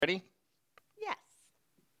Ready? Yes.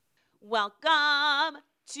 Welcome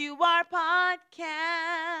to our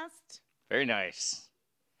podcast. Very nice.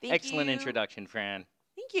 Thank Excellent you. introduction, Fran.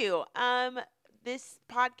 Thank you. This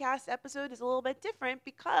podcast episode is a little bit different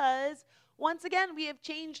because once again we have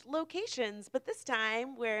changed locations, but this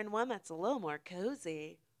time we're in one that's a little more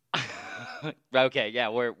cozy. Okay, yeah,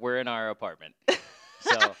 we're in our apartment.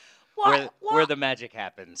 So where the magic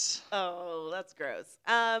happens. Oh, that's gross.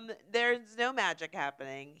 There's no magic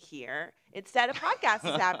happening here. Instead, a podcast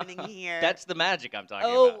is happening here. That's the magic I'm talking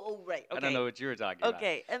about. Oh, right. Okay. I don't know what you were talking about.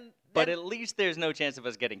 Okay, But at least there's no chance of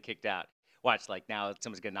us getting kicked out. Watch, like now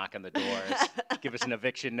someone's gonna knock on the doors, give us an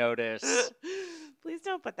eviction notice. Please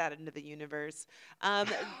don't put that into the universe.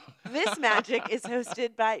 This magic is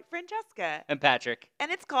hosted by Francesca, And Patrick. and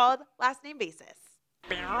it's called Last Name Basis.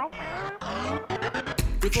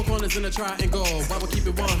 With four corners in a triangle, why we keep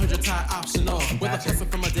it 100 tie optional. With a person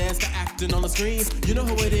from my desk acting on the screen, you know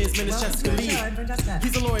who it is, man, it's Jessica Lee.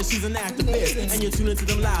 He's a lawyer, she's an activist, and you're tuning to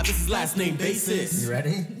them live. This is Last Name Basis. You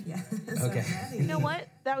ready? Yes. Okay. You know what?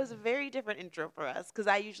 That was a very different intro for us because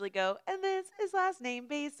I usually go, and this is Last Name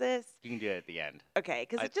Basis. You can do it at the end. Okay,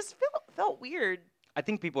 because it just felt weird. I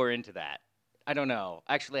think people are into that. I don't know.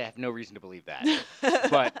 Actually, I have no reason to believe that.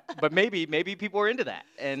 but maybe people are into that,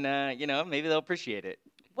 and maybe they'll appreciate it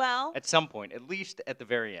Well, at some point, at least at the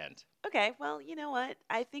very end. okay. Well, you know what?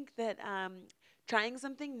 I think that trying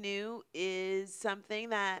something new is something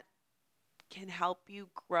that can help you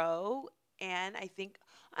grow. And I think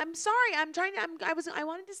I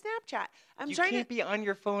wanted to Snapchat. You can't be on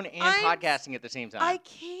your phone and I'm- podcasting at the same time. I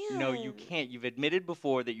can. No, you can't. You've admitted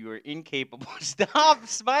before that you are incapable. Stop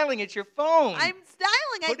smiling at your phone. I'm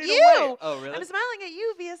smiling Put at it you. away. Oh, really? I'm smiling at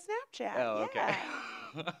you via Snapchat. Oh, okay.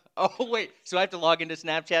 Yeah. Oh, wait. So I have to log into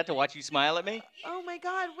Snapchat to watch you smile at me? Oh my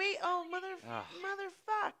God! Wait. Oh Ah.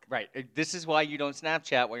 motherfuck. Right. This is why you don't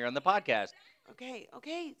Snapchat while you're on the podcast.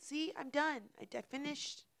 Okay. See, I'm done. I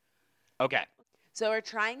finished. Okay. So we're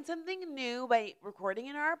trying something new by recording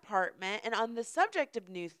in our apartment. And on the subject of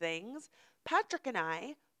new things, Patrick and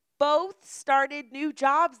I both started new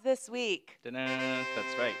jobs this week. Ta-da.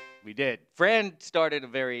 That's right. We did. Fran started a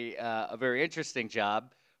very interesting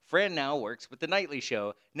job. Fran now works with The Nightly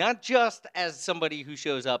Show, not just as somebody who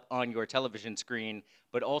shows up on your television screen,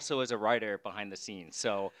 but also as a writer behind the scenes.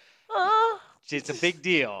 So Oh, it's a big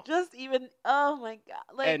deal. just even. Oh my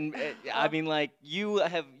God! Like, And I mean, like you've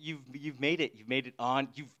made it. You've made it on.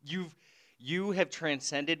 You have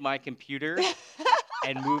transcended my computer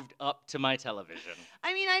and moved up to my television.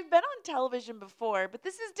 I mean, I've been on television before, but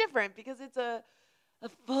this is different because it's a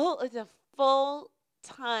full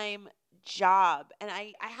time job, and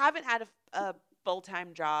I haven't had a full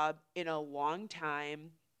time job in a long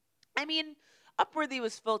time. I mean, Upworthy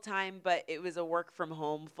was full time, but it was a work from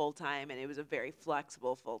home full time, and it was a very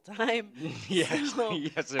flexible full time. Yes, So-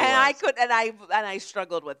 yes, it and was. I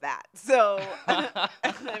struggled with that. So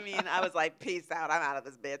I mean, I was like, peace out, I'm out of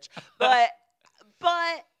this bitch. But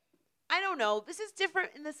I don't know. This is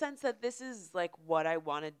different in the sense that this is like what I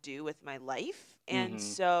want to do with my life. And Mhm.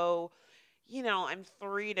 so, I'm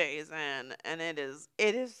 3 days in and it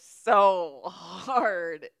is so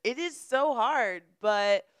hard. It is so hard,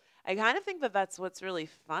 but I kind of think that that's what's really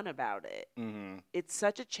fun about it. Mm-hmm. It's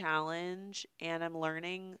such a challenge and I'm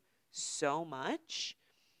learning so much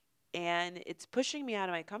and it's pushing me out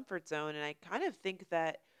of my comfort zone. And I kind of think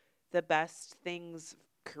that the best things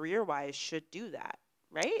career-wise should do that,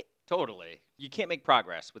 right? Totally. You can't make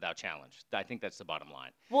progress without challenge. I think that's the bottom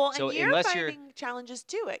line. Well, So and you're unless you're- finding challenges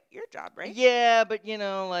too at your job, right? Yeah, but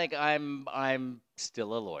like I'm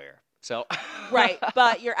still a lawyer. So Right,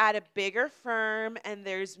 but you're at a bigger firm and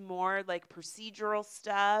there's more like procedural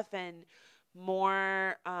stuff and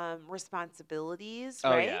more responsibilities, Oh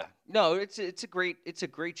right? yeah. No, it's a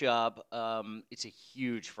great job. It's a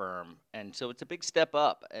huge firm, and so it's a big step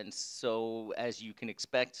up. And so, as you can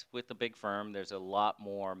expect with a big firm, there's a lot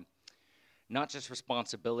more, not just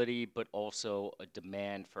responsibility, but also a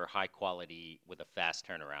demand for high quality with a fast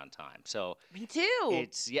turnaround time. So Me too.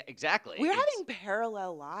 exactly. We're It's- having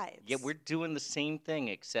parallel lives. yeah, we're doing the same thing,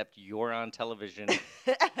 except you're on television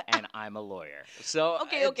and I'm a lawyer. So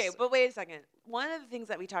Okay, it's- but wait a second. One of the things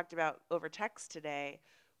that we talked about over text today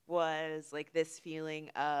was like this feeling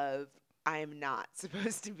of I'm not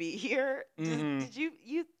supposed to be here. Mhm. Did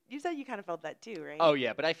you said you kind of felt that too, right? Oh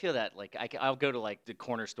yeah, but I feel that like I'll go to like the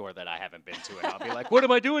corner store that I haven't been to, and I'll be like, "What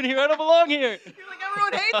am I doing here? I don't belong here." You're like,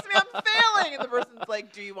 everyone hates me. I'm failing, and the person's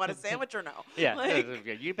like, "Do you want a sandwich or no?" Yeah, Like,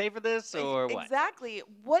 you pay for this or what? Exactly.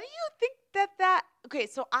 What do you think that? Okay,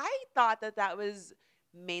 so I thought that was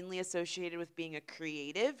mainly associated with being a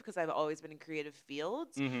creative because I've always been in creative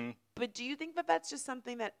fields. Mm-hmm. But do you think that that's just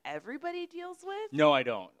something that everybody deals with? No, I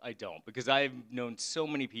don't. I don't, because I've known so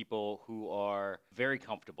many people who are very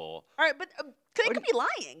comfortable. All right, but they could be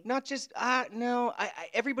lying. Not just no.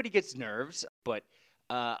 Everybody gets nerves, but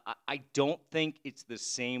I don't think it's the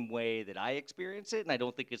same way that I experience it, and I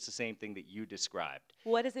don't think it's the same thing that you described.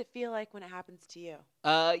 What does it feel like when it happens to you?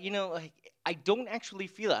 Like, I don't actually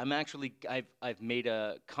feel it. I've made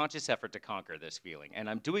a conscious effort to conquer this feeling, and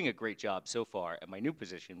I'm doing a great job so far at my new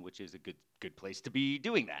position, which is a good place to be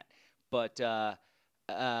doing that. But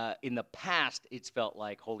in the past, it's felt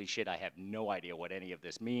like, holy shit, I have no idea what any of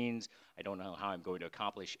this means. I don't know how I'm going to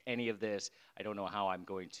accomplish any of this. I don't know how I'm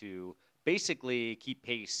going to basically keep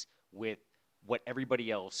pace with what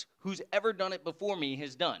everybody else who's ever done it before me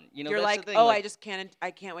has done. You know, You're that's like, the thing. oh,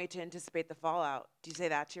 I can't wait to anticipate the fallout. Do you say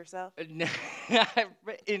that to yourself?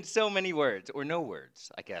 In so many words, or no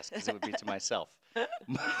words, I guess, because it would be to myself.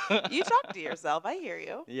 You talk to yourself. I hear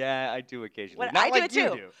you. Yeah, I do occasionally. What, Not I like do it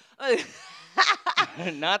you too.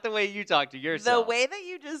 do. Not the way you talk to yourself. The way that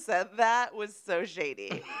you just said that was so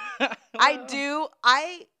shady. I do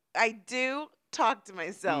talk to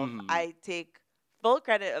myself. Mhm. I take full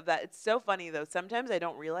credit of that. It's so funny though. Sometimes I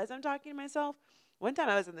don't realize I'm talking to myself. One time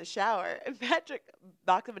I was in the shower and Patrick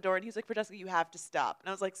knocked on the door and he's like, "Francesca, you have to stop." And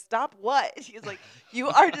I was like, "Stop what?" He's like, "You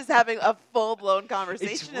are just having a full-blown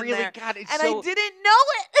conversation in there." God, and I didn't know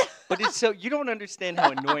it. But it's so, you don't understand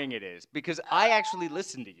how annoying it is, because I actually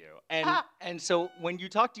listen to you. And so when you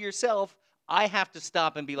talk to yourself, I have to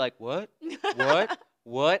stop and be like, what?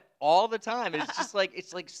 What? All the time. It's just like,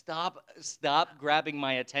 stop grabbing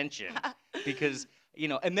my attention, because,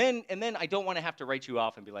 and then I don't want to have to write you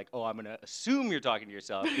off and be like, oh, I'm going to assume you're talking to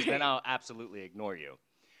yourself, because then I'll absolutely ignore you.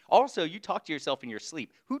 Also, you talk to yourself in your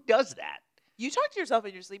sleep. Who does that? You talk to yourself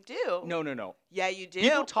in your sleep too. No. Yeah, you do.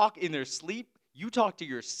 People talk in their sleep. You talk to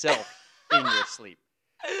yourself in your sleep.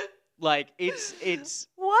 Like, it's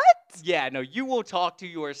What? Yeah, no, you will talk to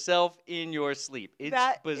yourself in your sleep. It's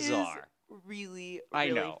That bizarre. Is really I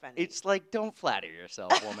know. funny. It's like, don't flatter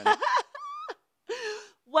yourself, woman.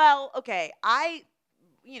 Well, okay.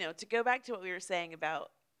 To go back to what we were saying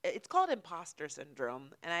about, it's called imposter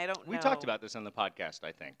syndrome, and I don't know. We talked about this on the podcast,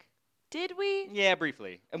 I think. Did we? Yeah,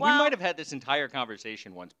 briefly. And Well- we might have had this entire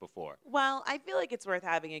conversation once before. Well, I feel like it's worth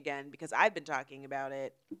having again because I've been talking about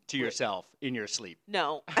it. To yourself in your sleep.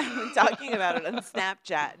 No, I've been talking about it on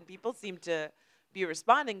Snapchat, and people seem to be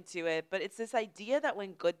responding to it. But it's this idea that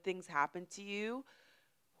when good things happen to you,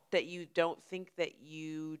 that you don't think that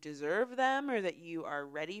you deserve them or that you are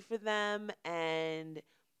ready for them. And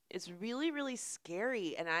it's really, really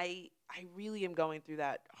scary. And I really am going through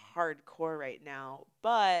that hardcore right now.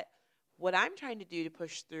 But what I'm trying to do to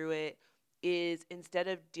push through it is, instead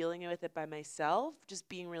of dealing with it by myself, just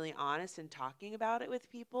being really honest and talking about it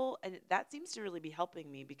with people. And that seems to really be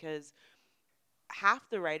helping me because half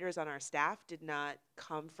the writers on our staff did not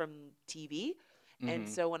come from TV. And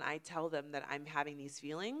so when I tell them that I'm having these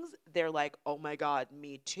feelings, they're like, oh my God,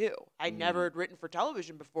 me too. I never had written for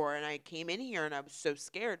television before, and I came in here and I was so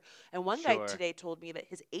scared. And one guy today told me that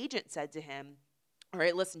his agent said to him, all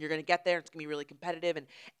right, listen, you're going to get there. It's going to be really competitive, and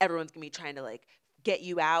everyone's going to be trying to, like, get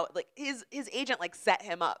you out. Like, his agent, like, set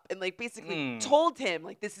him up and, like, basically told him,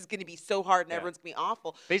 like, this is going to be so hard and everyone's going to be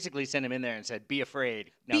awful. Basically sent him in there and said, be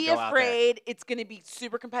afraid. Now Be go out there. afraid. It's going to be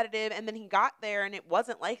super competitive. And then he got there, and it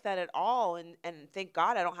wasn't like that at all. And thank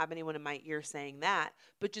God I don't have anyone in my ear saying that.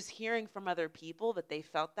 But just hearing from other people that they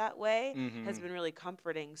felt that way has been really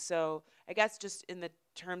comforting. So I guess just in the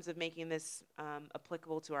terms of making this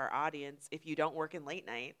applicable to our audience, if you don't work in late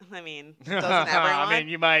night, I mean, doesn't everyone? I mean,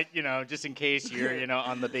 you might, just in case you're,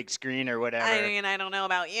 on the big screen or whatever. I mean, I don't know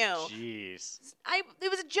about you. Jeez.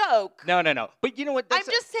 It was a joke. No. But you know what? I'm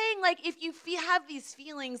just saying, like, if you have these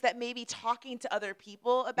feelings, that maybe talking to other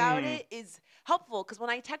people about it is helpful. Because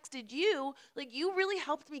when I texted you, like, you really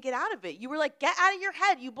helped me get out of it. You were like, get out of your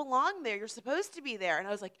head. You belong there. You're supposed to be there. And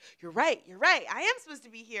I was like, you're right. I am supposed to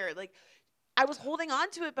be here. Like, I was holding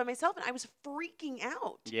on to it by myself, and I was freaking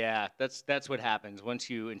out. Yeah, that's what happens. Once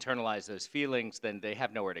you internalize those feelings, then they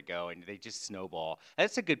have nowhere to go, and they just snowball.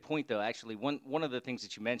 That's a good point, though. Actually, one of the things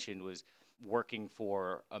that you mentioned was working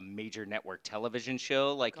for a major network television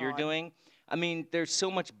show like you're doing. I mean, there's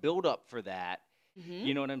so much buildup for that.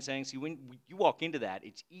 You know what I'm saying? So when you walk into that,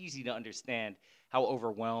 it's easy to understand how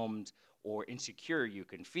overwhelmed or insecure you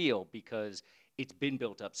can feel because it's been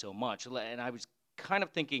built up so much. And I was kind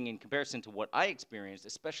of thinking, in comparison to what I experienced,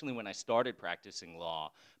 especially when I started practicing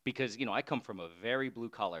law, because, I come from a very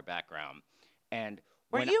blue-collar background. And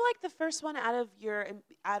Weren't you like the first one out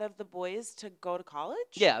of the boys to go to college?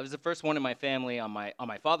 Yeah, I was the first one in my family on my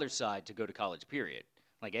father's side to go to college. Period.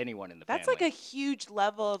 Like anyone in the That's family. like a huge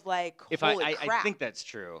level of like, If holy crap. I think that's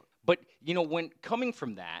true. But when coming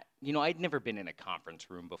from that, I'd never been in a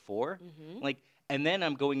conference room before. Like, and then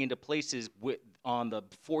I'm going into places on the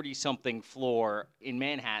 40-something floor in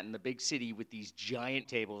Manhattan, the big city, with these giant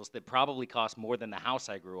tables that probably cost more than the house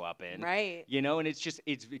I grew up in. Right. And it's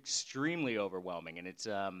extremely overwhelming, and it's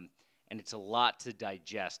a lot to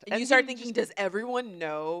digest. And you start thinking, does everyone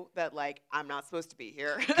know that, like, I'm not supposed to be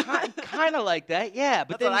here? Kind of like that, yeah.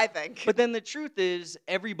 But That's what I think. But then the truth is,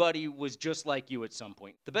 everybody was just like you at some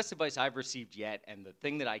point. The best advice I've received yet, and the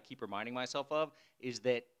thing that I keep reminding myself of, is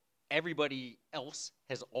that everybody else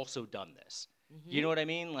has also done this. You know what I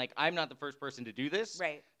mean? Like, I'm not the first person to do this.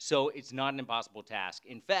 Right. So it's not an impossible task.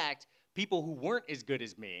 In fact, people who weren't as good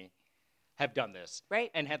as me have done this. Right.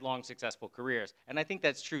 And had long, successful careers. And I think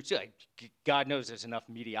that's true, too. God knows there's enough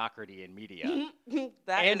mediocrity in media.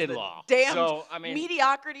 That and is in the law. Damn So, I mean,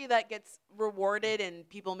 mediocrity that gets rewarded and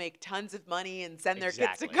people make tons of money and send their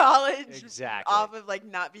kids to Exactly. college Exactly. off of like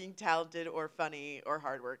not being talented or funny or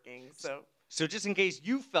hardworking. So just in case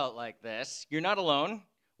you felt like this, you're not alone.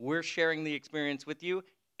 We're sharing the experience with you,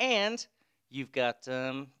 and you've got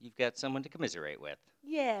someone to commiserate with.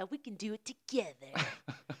 Yeah, we can do it together.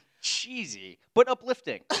 Cheesy, but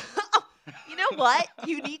uplifting. You know what?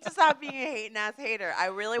 You need to stop being a hating ass hater. I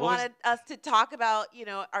really What was- wanted us to talk about,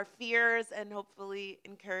 our fears and hopefully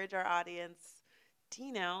encourage our audience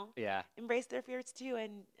to, Yeah. embrace their fears too,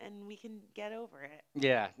 and we can get over it.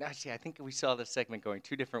 Yeah. Actually, I think we saw this segment going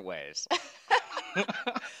two different ways.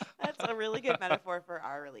 That's a really good metaphor for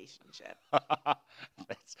our relationship.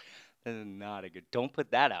 That's not a good. Don't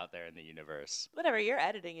put that out there in the universe. Whatever, you're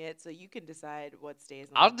editing it, so you can decide what stays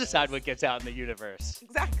on. I'll the decide post. what gets out in the universe.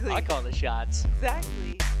 Exactly. I call the shots.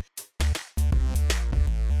 Exactly.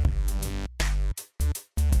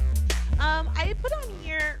 I put on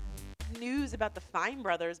here news about the Fine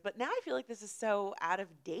brothers, but now I feel like this is so out of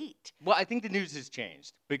date. Well, I think the news has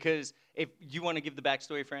changed because if you want to give the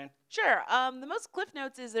backstory, Fran. Sure. The most cliff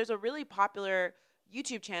notes is there's a really popular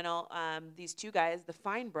YouTube channel, these two guys, the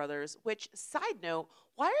Fine brothers, which, side note,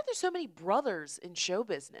 why are there so many brothers in show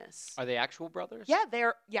business? Are they actual brothers? Yeah,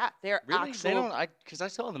 they're Really? actual. They don't. Because I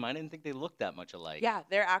saw them. I didn't think they looked that much alike. Yeah,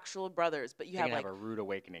 they're actual brothers, but you They're have gonna like. have a rude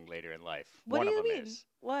awakening later in life. What One do of you them mean? is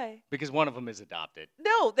Why? because one of them is adopted.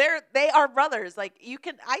 No, they are brothers. Like you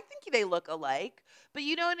can, I think they look alike, but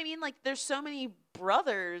you know what I mean. Like there's so many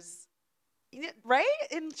brothers, right,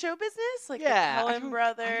 in show business. Like Yeah, the I Coen don't-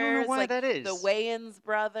 brothers, I don't know why like that is. the Wayans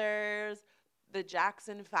brothers, the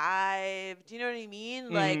Jackson 5. Do you know what I mean?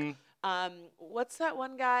 Like, Mhm. what's that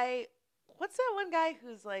one guy? What's that one guy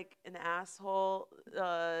who's like an asshole?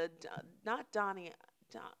 Not Donnie.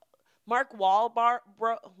 Mark Wahlberg.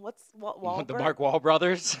 Wahlberg? The Mark Wahl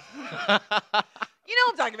brothers. You know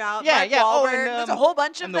what I'm talking about. Yeah, Mark yeah. Oh, Wahlberg. and, There's a whole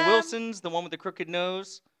bunch of and them. the Wilsons, the one with the crooked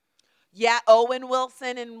nose. Yeah, Owen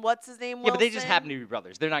Wilson and what's his name? Yeah, but they just Wilson? happen to be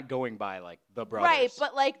brothers. They're not going by like the brothers. Right,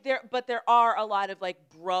 but like there are a lot of like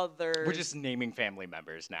brothers. we're just naming family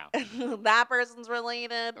members now. that person's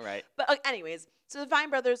related. Right. But anyways, so the Fine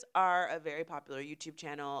brothers are a very popular YouTube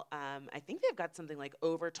channel. I think they've got something like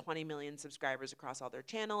over 20 million subscribers across all their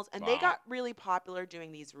channels, and they Wow. got really popular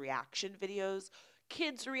doing these reaction videos.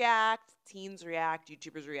 Kids react, teens react,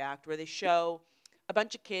 YouTubers react, where they show a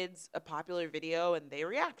bunch of kids a popular video and they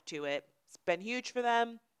react to it. It's been huge for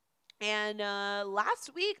them. And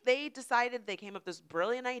last week they decided, they came up with this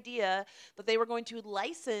brilliant idea that they were going to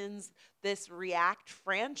license this React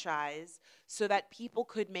franchise so that people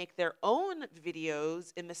could make their own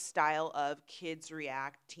videos in the style of kids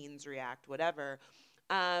react, teens react, whatever,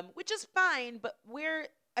 which is fine. But where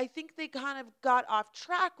I think they kind of got off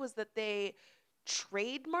track was that they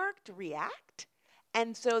trademarked React.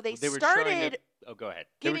 And so they were started trying to. Oh, go ahead.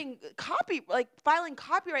 They were- giving filing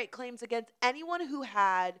copyright claims against anyone who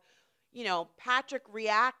had, Patrick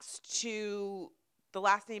reacts to the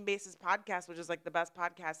Last Name Basis podcast, which is like the best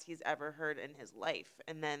podcast he's ever heard in his life.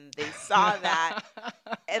 And then they saw that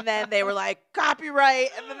and then they were like, copyright,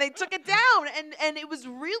 and then they took it down. And it was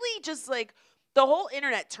really just like the whole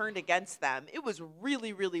internet turned against them. It was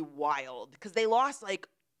really, really wild because they lost like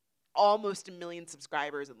almost 1 million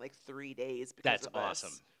subscribers in like 3 days because That's of this.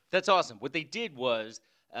 awesome. That's awesome. What they did was,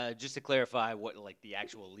 just to clarify what like the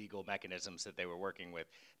actual legal mechanisms that they were working with,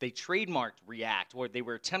 they trademarked React, or they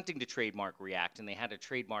were attempting to trademark React, and they had a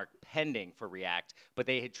trademark pending for React, but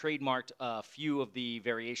they had trademarked a few of the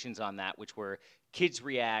variations on that, which were Kids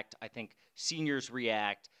React, I think Seniors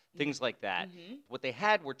React, things like that. What they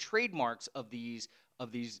had were trademarks of these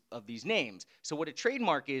names. So what a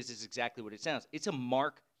trademark is exactly what it sounds. It's a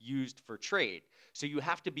mark used for trade. So you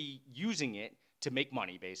have to be using it to make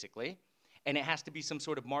money, basically, and it has to be some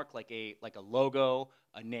sort of mark, like a logo,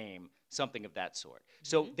 a name, something of that sort.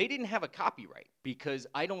 So they didn't have a copyright, because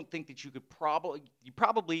I don't think that you could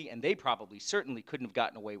they certainly couldn't have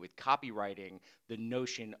gotten away with copyrighting the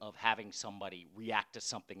notion of having somebody react to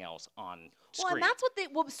something else on screen. Well, and that's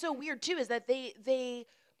what was so weird too, is that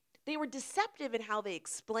they were deceptive in how they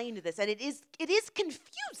explained this, and it is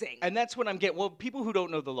confusing. And that's what I'm getting. Well, people who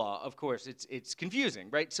don't know the law, of course, it's confusing,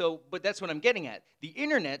 right? So, but that's what I'm getting at. The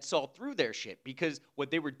internet saw through their shit, because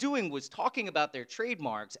what they were doing was talking about their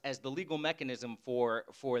trademarks as the legal mechanism for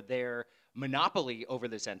their monopoly over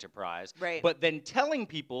this enterprise. Right. But then telling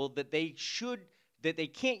people that they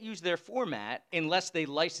can't use their format unless they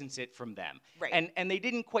license it from them. Right. And they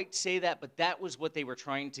didn't quite say that, but that was what they were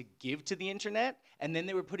trying to give to the internet. And then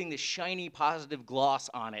they were putting this shiny positive gloss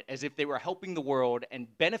on it, as if they were helping the world and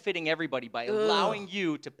benefiting everybody by allowing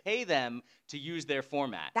you to pay them to use their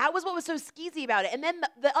format. That was what was so skeezy about it. And then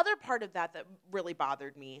the other part of that really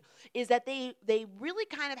bothered me is that they really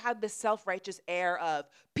kind of had this self-righteous air of,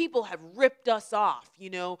 people have ripped us off,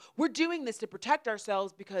 we're doing this to protect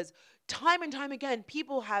ourselves because time and time again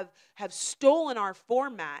people have stolen our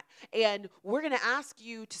format, and we're going to ask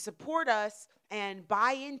you to support us and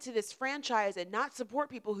buy into this franchise and not support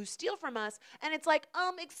people who steal from us. And it's like,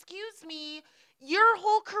 excuse me, your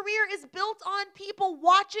whole career is built on people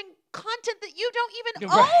watching content that you don't even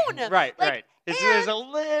own. Right. There's a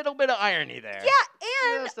little bit of irony there.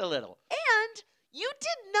 Yeah, and just a little. And you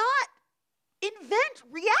did not invent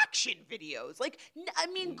reaction videos.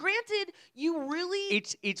 Granted, you really...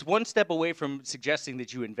 It's one step away from suggesting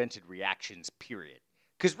that you invented reactions, period.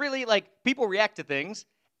 Because really, people react to things,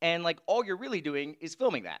 and, all you're really doing is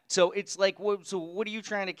filming that. So it's like, so what are you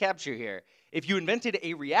trying to capture here? If you invented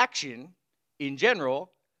a reaction in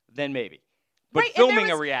general, then maybe. But filming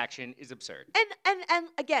a reaction is absurd. And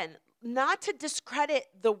again, not to discredit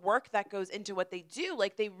the work that goes into what they do.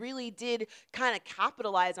 They really did kind of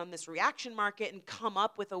capitalize on this reaction market and come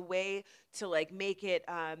up with a way to make it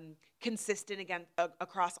consistent again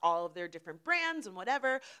across all of their different brands and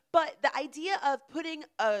whatever. But the idea of putting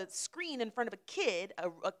a screen in front of a kid,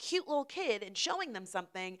 a cute little kid, and showing them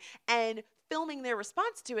something and filming their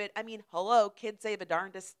response to it. Hello, kids say the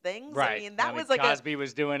darndest things. Right. That was Cosby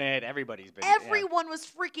was doing it. Everyone was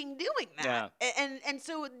freaking doing that. Yeah. And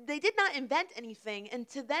so they did not invent anything. And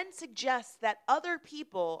to then suggest that other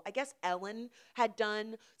people, I guess Ellen had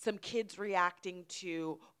done some kids reacting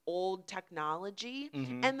to old technology,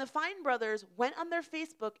 and the Fine Brothers went on their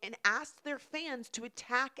Facebook and asked their fans to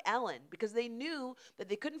attack Ellen because they knew that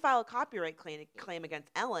they couldn't file a copyright claim against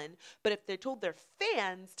Ellen. But if they told their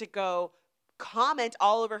fans to go comment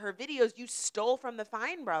all over her videos, you stole from the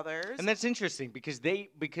Fine Brothers. And that's interesting because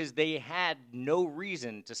they had no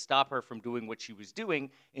reason to stop her from doing what she was doing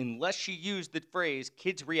unless she used the phrase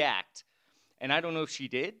 "kids react," and I don't know if she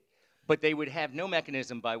did, but they would have no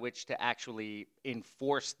mechanism by which to actually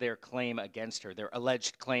enforce their claim against her, their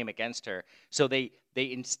alleged claim against her. So they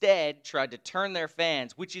instead tried to turn their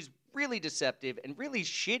fans, which is really deceptive and really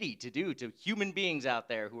shitty to do to human beings out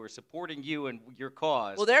there who are supporting you and your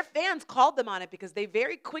cause. Well, their fans called them on it because they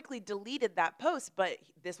very quickly deleted that post, but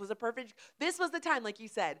this was the time, like you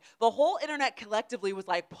said, the whole internet collectively was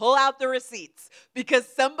like, pull out the receipts, because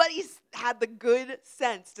somebody had the good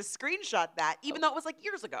sense to screenshot that, even though it was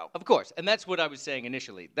years ago. Of course, and that's what I was saying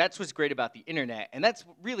initially. That's what's great about the internet, and that's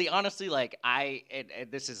really, honestly,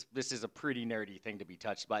 this is a pretty nerdy thing to be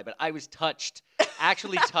touched by, but I was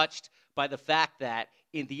actually touched by the fact that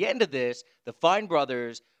in the end of this, the Fine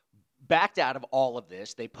Brothers backed out of all of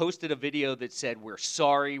this. They posted a video that said, "We're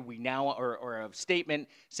sorry. We now," or a statement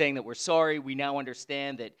saying that we're sorry. We now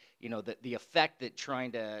understand that that the effect that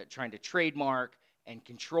trying to trademark and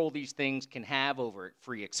control these things can have over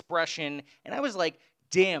free expression. And I was like,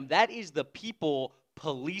 damn, that is the people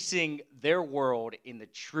policing their world in the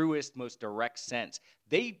truest, most direct sense.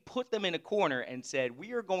 They put them in a corner and said,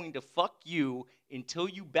 we are going to fuck you until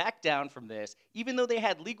you back down from this, even though they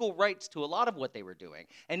had legal rights to a lot of what they were doing.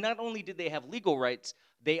 And not only did they have legal rights,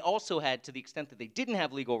 they also had, to the extent that they didn't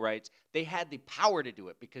have legal rights, they had the power to do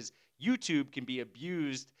it, because YouTube can be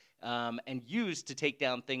abused and used to take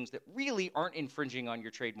down things that really aren't infringing on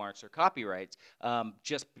your trademarks or copyrights,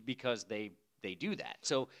 just because they they do that.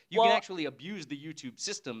 So you Well- can actually abuse the YouTube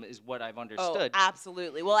system is what I've Oh, understood.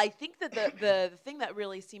 absolutely. Well, I think that the thing that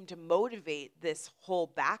really seemed to motivate this whole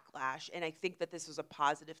backlash, and I think that this was a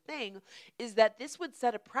positive thing, is that this would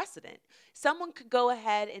set a precedent. Someone could go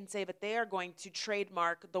ahead and say that they are going to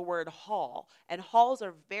trademark the word haul, and hauls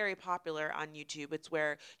are very popular on YouTube. It's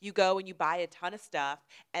where you go and you buy a ton of stuff,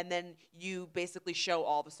 and then you basically show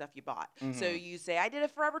all the stuff you bought. So you say, I did a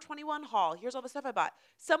Forever 21 haul. Here's all the stuff I bought.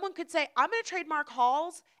 Someone could say, I'm going to trademark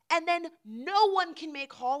hauls, and then no one can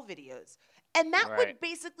make haul videos. And that would Right.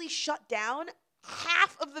 basically shut down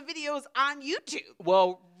half of the videos on YouTube.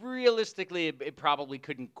 Well, realistically, it probably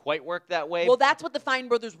couldn't quite work that way. Well, that's what the Fine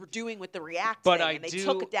Brothers were doing with the React But thing, I and they do-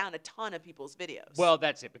 took down a ton of people's videos. Well,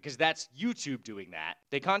 that's it, because that's YouTube doing that.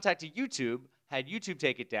 They contacted YouTube, had YouTube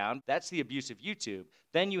take it down. That's the abuse of YouTube.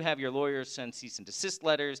 Then you have your lawyers send cease and desist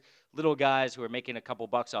letters. Little guys who are making a couple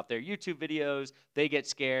bucks off their YouTube videos, they get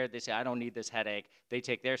scared. They say, I don't need this headache. They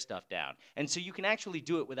take their stuff down. And so you can actually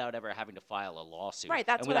do it without ever having to file a lawsuit. right,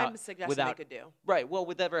 that's and what without- I'm suggesting without- they could do. Right, well,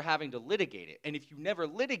 with ever having to litigate it. And if you never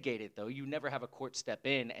litigate it, though, you never have a court step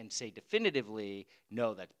in and say definitively,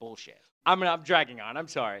 no, that's bullshit. I'm dragging on. I'm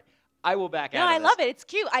sorry. I will back No, out of I this. love it. It's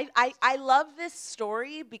cute. I love this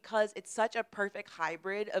story because it's such a perfect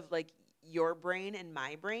hybrid of like your brain and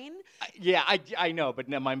my brain. Yeah, I know, but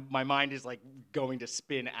no, my mind is like going to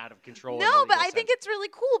spin out of control. in the No, but legal I think sense. it's really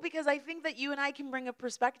cool because I think that you and I can bring a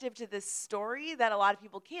perspective to this story that a lot of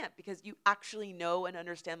people can't because you actually know and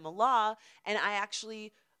understand the law, and I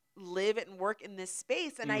actually live and work in this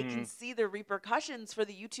space, and I can see the repercussions for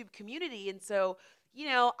the YouTube community. And so, you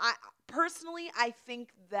know, I personally, I think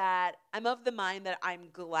that I'm of the mind that I'm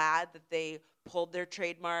glad that they pulled their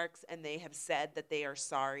trademarks and they have said that they are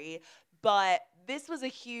sorry. But this was a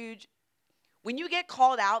huge, when you get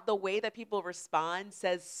called out, the way that people respond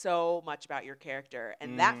says so much about your character.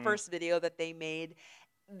 And that first video that they made,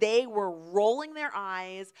 they were rolling their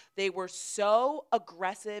eyes. They were so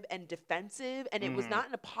aggressive and defensive. And it was not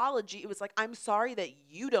an apology. It was like, I'm sorry that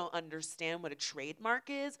you don't understand what a trademark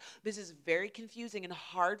is. This is very confusing and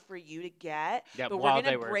hard for you to get. Yeah, but we're while going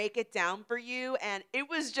they to were- break it down for you. And it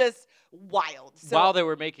was just wild. So, While they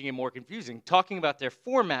were making it more confusing, talking about their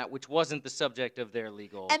format, which wasn't the subject of their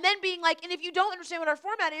legal. and then being like, and if you don't understand what our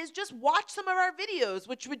format is, just watch some of our videos,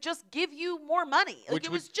 which would just give you more money. Like, Which it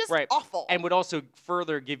would- was just right. awful. And would also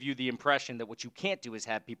further give you the impression that what you can't do is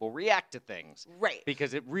have people react to things. Right.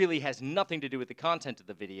 Because it really has nothing to do with the content of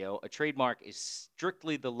the video. A trademark is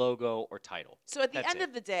strictly the logo or title. So at the That's end it.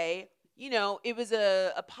 of the day, you know, it was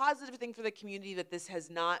a positive thing for the community that this has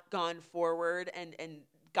not gone forward and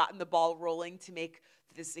gotten the ball rolling to make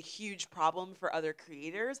this a huge problem for other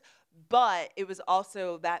creators. But it was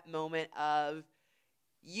also that moment of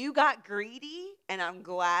you got greedy, and I'm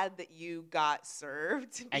glad that you got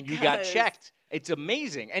served. And you got because- checked. It's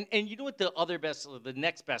amazing. And you know what the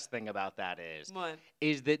next best thing about that What?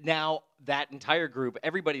 is that now that entire group,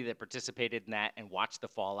 everybody that participated in that and watched the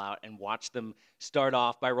fallout and watched them start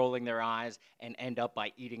off by rolling their eyes and end up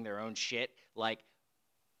by eating their own shit, like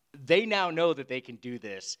they now know that they can do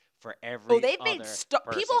this for every Oh, they've made person.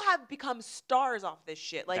 people have become stars off this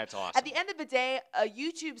shit. Like That's awesome. at the end of the day, a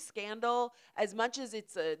YouTube scandal, as much as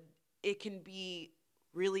it can be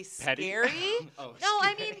really Petty? scary. Oh, No,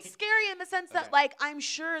 I scary. mean scary in the sense that Okay. like I'm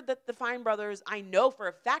sure that the Fine Brothers, I know for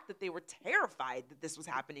a fact that they were terrified that this was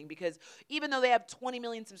happening because even though they have 20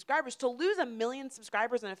 million subscribers, to lose 1 million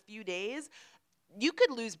subscribers in a few days, you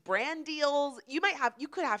could lose brand deals. You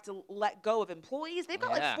could have to let go of employees. They've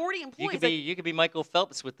got Yeah. like 40 You employees. could Like, be Michael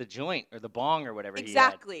Phelps with the joint or the bong or whatever he had.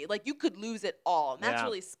 exactly. Like you could lose it all. And that's Yeah.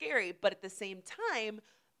 really scary. But at the same time,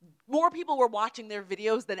 more people were watching their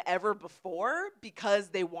videos than ever before because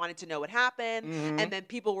they wanted to know what happened. Mm-hmm. And then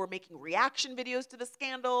people were making reaction videos to the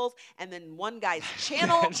scandals. And then one guy's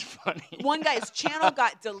channel That's funny. one guy's channel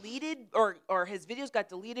got deleted or his videos got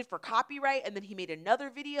deleted for copyright, and then he made another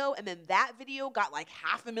video, and then that video got like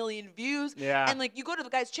 500,000 views. Yeah. And like you go to the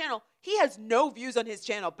guy's channel, he has no views on his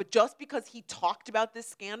channel, but just because he talked about this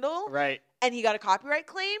scandal Right. and he got a copyright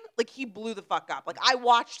claim, like he blew the fuck up. Like I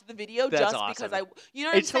watched the video That's just awesome. because you know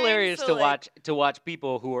what It's I'm saying? hilarious So, to like, watch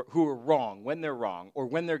people who are wrong when they're wrong or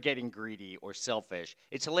when they're getting greedy or selfish.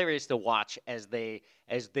 It's hilarious to watch as they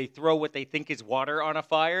throw what they think is water on a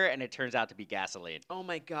fire and it turns out to be gasoline. Oh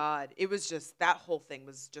my God. It was just, that whole thing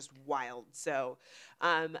was just wild. So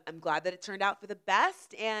I'm glad that it turned out for the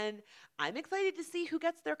best. And I'm excited to see who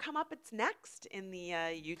gets their comeuppance next in the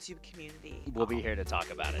YouTube community. We'll be here to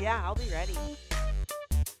talk about it. Yeah, I'll be ready.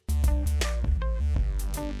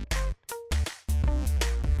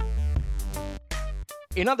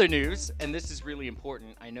 In other news, and this is really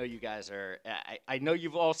important, I know you guys are, I know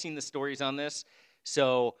you've all seen the stories on this,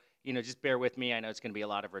 so, just bear with me. I know it's going to be a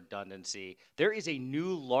lot of redundancy. There is a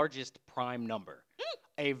new largest prime number,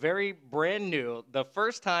 a very brand new, the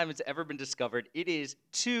first time it's ever been discovered. It is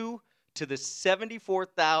 2 to the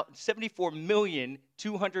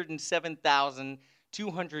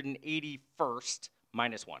 74,207,281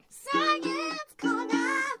 minus 1. Science Corner.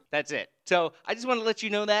 That's it. So I just want to let you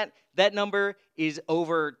know that number is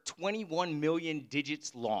over 21 million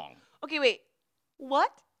digits long. Okay, wait.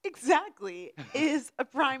 What exactly is a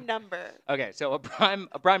prime number? Okay, so a prime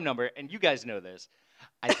number, and you guys know this,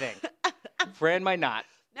 I think. Fran might not,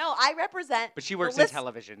 No, I represent. but she works in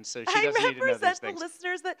television, so she doesn't need to know these represent the things.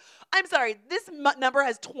 listeners that. I'm sorry. This number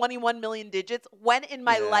has 21 million digits. When in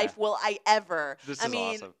my Yeah. life will I ever? This I is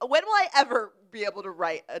mean, awesome. when will I ever be able to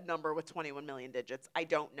write a number with 21 million digits? I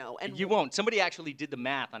don't know. And You won't. Somebody actually did the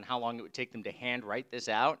math on how long it would take them to hand write this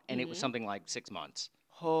out, and it was something like 6 months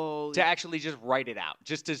holy. to actually just write it out,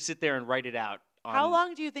 just to sit there and write it out. How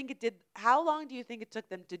long do you think it did? How long do you think it took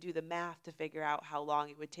them to do the math to figure out how long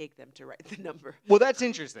it would take them to write the number? Well, that's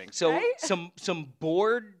interesting. So Right? some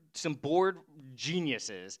bored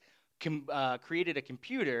geniuses created a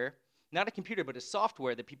computer, not a computer, but a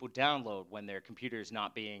software that people download when their computer is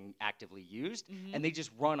not being actively used, and they just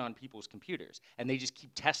run on people's computers, and they just keep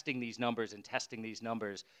testing these numbers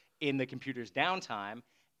in the computer's downtime.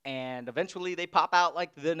 And eventually they pop out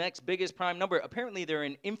like the next biggest prime number. Apparently there are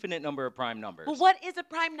an infinite number of prime numbers. Well, what is a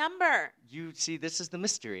prime number? You see, this is the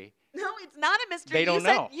mystery. No, it's not a mystery. They don't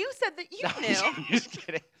know. You said that you No, knew. I'm just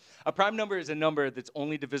kidding. A prime number is a number that's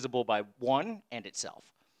only divisible by 1 and itself.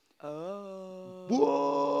 Oh.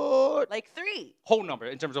 What? Like 3. Whole number,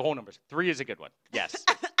 in terms of whole numbers. 3 is a good one. Yes.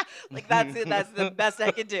 Like that's it. That's the best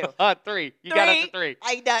I can do. 3. You got up to 3.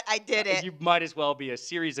 I did it. You might as well be a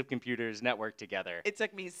series of computers networked together, It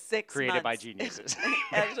took me 6 created by months. geniuses.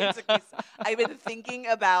 Actually, took me I've been thinking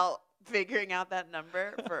about figuring out that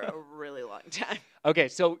number for a really long time. Okay,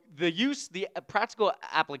 so the practical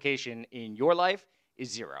application in your life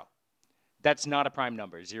is 0. That's not a prime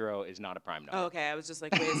number. 0 is not a prime number. Oh, okay, I was just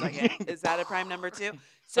like, wait a second, is that a prime number too?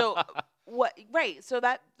 So what? Right. So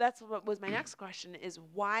that's what was my next question: is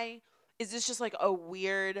why is this just like a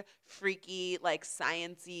weird, freaky, like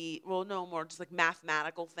sciencey? Well, no, more just like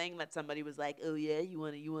mathematical thing that somebody was like, oh yeah, you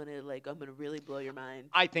wanna like, I'm gonna really blow your mind.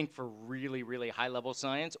 I think for really, really high level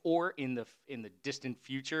science, or in the distant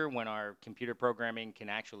future when our computer programming can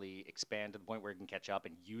actually expand to the point where it can catch up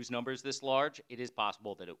and use numbers this large, it is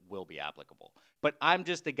possible that it will be applicable. But I'm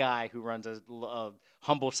just a guy who runs a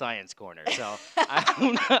humble science corner, so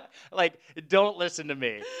I'm not, don't listen to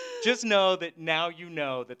me. Just know that now you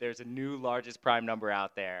know that there's a new largest prime number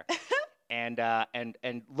out there. And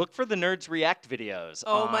look for the Nerds React videos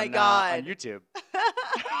Oh on, my God. on YouTube.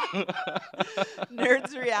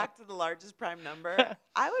 Nerds react to the largest prime number.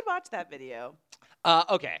 I would watch that video.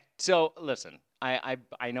 Okay, so listen, I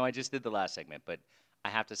know I just did the last segment, but I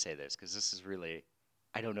have to say this because this is really,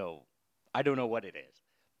 I don't know what it is.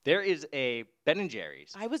 There is a Ben &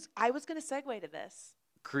 Jerry's I was gonna segue to this.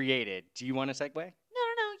 created. Do you want to segue? No,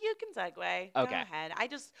 you can segue. Go Okay. ahead. I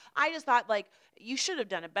just thought like you should have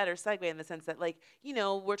done a better segue in the sense that like,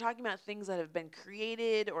 we're talking about things that have been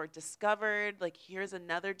created or discovered. Like here's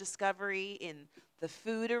another discovery in the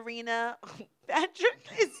food arena. Patrick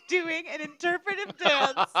is doing an interpretive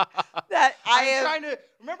dance that I'm trying to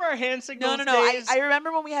remember our hand signals. No. days? I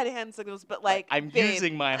remember when we had hand signals, but like I'm babe,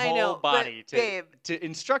 using my I whole know, but, body babe, to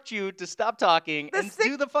instruct you to stop talking The and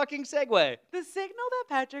do the fucking segue. the signal that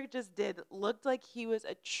Patrick just did looked like he was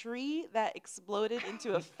a tree that exploded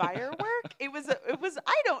into a firework.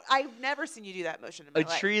 I've never seen you do that motion in my A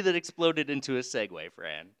life. tree that exploded into a segue,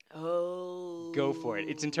 Fran. Oh. Go for it.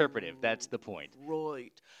 It's interpretive. That's the point.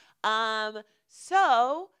 Right.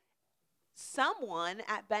 So someone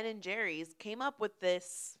at Ben & Jerry's came up with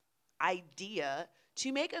this idea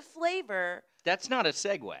to make a flavor. That's not a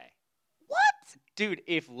segue. What? Dude,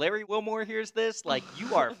 if Larry Wilmore hears this,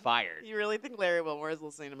 you are fired. You really think Larry Wilmore is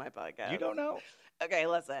listening to my podcast? You don't know? Okay,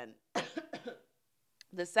 listen.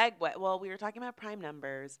 The segue. Well, we were talking about prime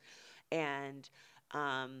numbers, and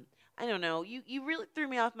I don't know. You really threw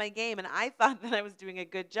me off my game, and I thought that I was doing a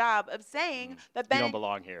good job of saying that You Ben. don't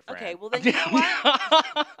belong here, Fran. Okay, well then you know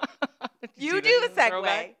what? You do the segue.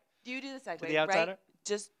 Throwback? You do the segue. To the outsider? Right?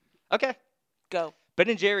 Just Okay. go.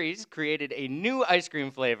 Ben & Jerry's created a new ice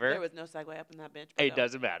cream flavor. There was no segue up in that bitch. but It go.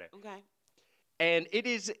 doesn't matter. Okay. And it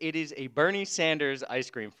is a Bernie Sanders ice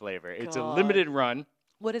cream flavor. It's a God. limited run.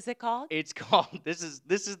 What is it called? It's called, this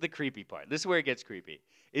is the creepy part. This is where it gets creepy.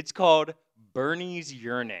 It's called Bernie's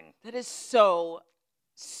Yearning. That is so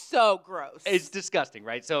So gross. It's disgusting,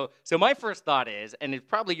 right? So my first thought is, and it's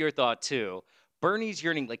probably your thought too, Bernie's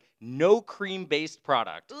yearning, like no cream-based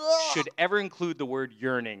product Ugh. should ever include the word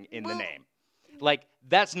yearning in the Ugh. name. Like,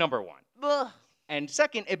 that's number one. Ugh. And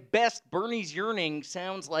second, at best, Bernie's yearning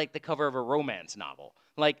sounds like the cover of a romance novel.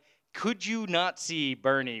 Like, could you not see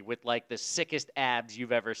Bernie with like the sickest abs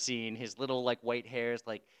you've ever seen? His little like white hairs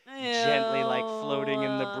like gently like floating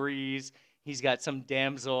in the Ew. breeze. He's got some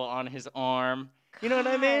damsel on his arm. You know what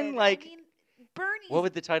I mean? Like, Bernie. what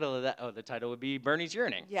would the title of that? Oh, the title would be Bernie's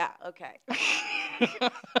Yearning. Yeah. Okay.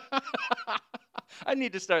 I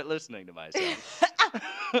need to start listening to myself.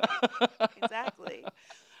 Exactly.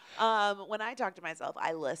 When I talk to myself,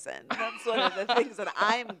 I listen. That's one of the things that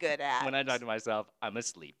I'm good at. When I talk to myself, I'm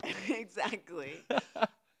asleep. Exactly.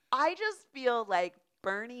 I just feel like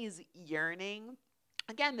Bernie's yearning.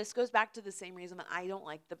 Again, this goes back to the same reason that I don't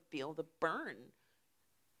like the Feel the Burn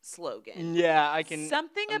slogan. Yeah, I can.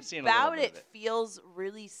 Something I'm seeing a little about bit it of it. feels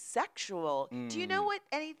really sexual. Do you know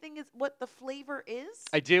Mm. what the flavor is?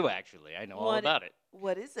 I do actually. I know all What- about it.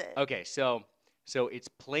 What is it? Okay, so it's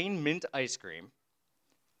plain mint ice cream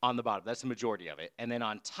on the bottom. That's the majority of it. And then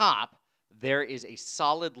on top, there is a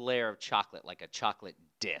solid layer of chocolate, like a chocolate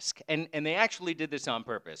disc. And they actually did this on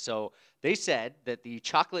purpose. So they said that the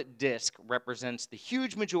chocolate disc represents the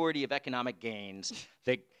huge majority of economic gains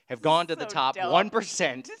that have gone to the So top dumb.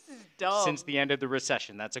 1% This is dumb. since the end of the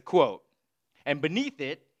recession. That's a quote. And beneath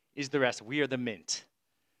it is the rest. We are the mint.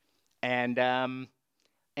 And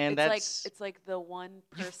it's that's like the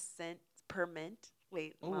 1% per mint.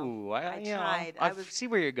 Wait, well, ooh, I you know, tried. I I was- see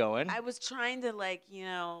where you're going. I was trying to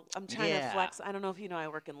I'm trying to Yeah. flex. I don't know if you know I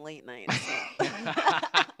work in late night. So.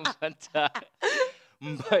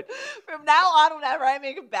 but From now on, whenever I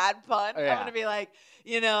make a bad pun, Yeah. I'm gonna be like,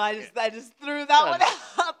 I just threw that one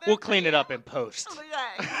out there. we'll clean it up in post.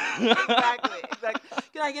 Okay. Exactly.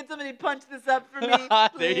 Can I get somebody to punch this up for me?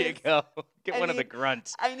 There you please? go. Get I one of the need-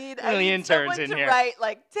 grunts. I need One of the interns someone in to here. write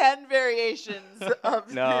like 10 variations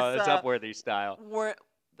of No, this. it's Upworthy style.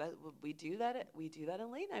 We do that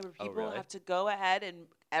in late night where Oh, people really? have to go ahead and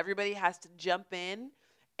everybody has to jump in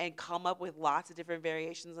and come up with lots of different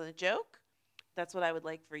variations on a joke. That's what I would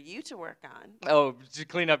like for you to work on. Oh, to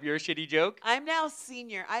clean up your shitty joke? I'm now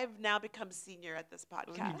senior. I have now become senior at this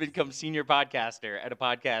podcast. You've become senior podcaster at a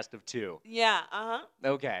podcast of 2. Yeah,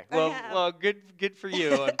 Okay. I Well, have. good for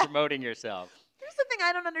you on promoting yourself. Here's the thing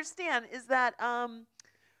I don't understand is that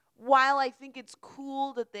while I think it's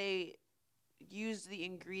cool that they used the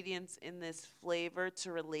ingredients in this flavor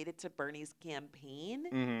to relate it to Bernie's campaign,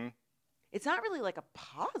 Hmm. it's not really like a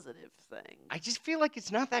positive thing. I just feel like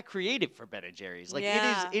it's not that creative for Ben and Jerry's. Like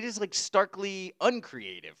Yeah. it is like starkly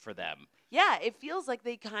uncreative for them. Yeah, it feels like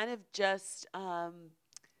they kind of just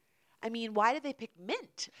why did they pick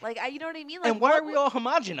mint? Like, you know what I mean? Like, And why what are we would- all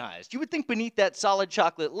homogenized? You would think beneath that solid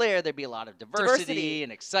chocolate layer there'd be a lot of diversity.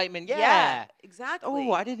 And excitement. Yeah. exactly.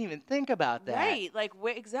 Oh, I didn't even think about that. Right, like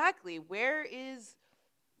exactly. Where is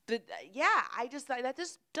the? Yeah, that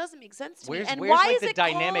just doesn't make sense to Where's, me. And where's why like is the it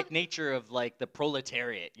dynamic called, nature of like the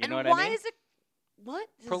proletariat? You and know what why I mean? is it? What?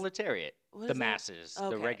 Proletariat. What The is that? masses, the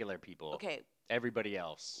Okay. regular people, Okay, everybody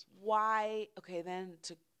else. why? Okay, then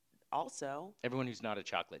Everyone who's not a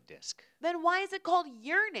chocolate disc. then why is it called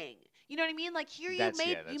yearning? You know what I mean? Like here That's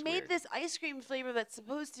you made weird. this ice cream flavor that's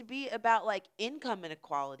supposed to be about like income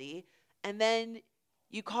inequality, and then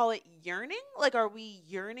you call it yearning? Like, are we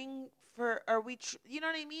yearning for? Are we? You know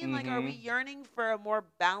what I mean? Like, are we Mhm. yearning for a more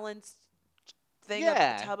balanced thing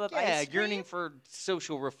Yeah, of a tub of yeah, ice cream? yearning for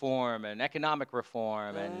social reform and economic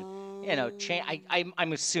reform and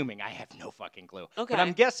I'm assuming, I have no fucking clue. Okay. But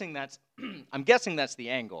I'm guessing that's I'm guessing that's the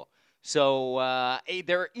angle. So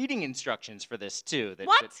there are eating instructions for this too.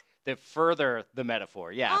 What? That further the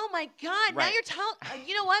metaphor. Yeah. Oh my God! Now Right. you're telling.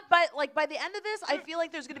 You know what? By the end of this, I feel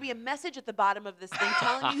like there's going to be a message at the bottom of this thing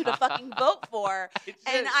telling you who to fucking vote for, It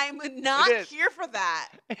and is. I'm not is. here for that.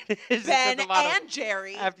 It is at Ben the bottom. and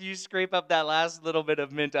Jerry. After you scrape up that last little bit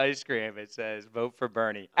of mint ice cream, it says "Vote for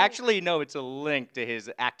Bernie." Oh. Actually, no, it's a link to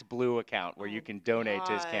his Act Blue account where you Oh, can donate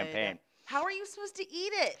to his God. campaign. How are you supposed to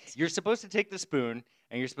eat it? You're supposed to take the spoon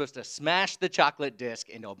and you're supposed to smash the chocolate disc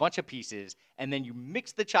into a bunch of pieces, and then you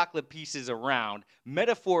mix the chocolate pieces around,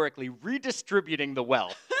 metaphorically redistributing the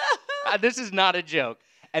wealth. This is not a joke.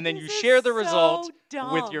 And then This you is share the so result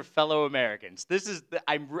with your dumb. fellow Americans. This is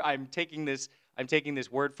I'm taking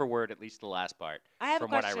this word for word, at least the last part, I have a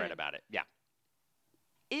from what I question. read about it. Yeah.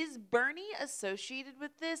 Is Bernie associated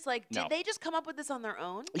with this? Like, did No. they just come up with this on their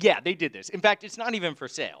own? Yeah, they did this. In fact, it's not even for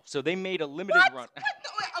sale. So they made a limited run.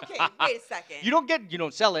 Okay, wait a second. You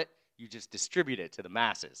don't sell it. You just distribute it to the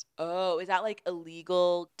masses. Oh, is that like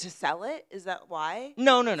illegal to sell it? Is that why?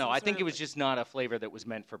 No. Some I sort think of, it was like, just not a flavor that was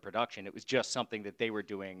meant for production. It was just something that they were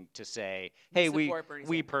doing to say, hey, Support Bernie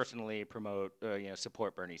we Sanders. personally promote,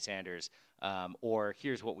 support Bernie Sanders, or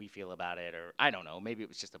here's what we feel about it, or I don't know. Maybe it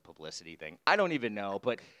was just a publicity thing. I don't even know.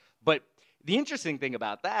 But the interesting thing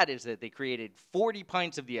about that is that they created 40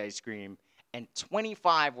 pints of the ice cream, and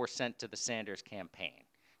 25 were sent to the Sanders campaign.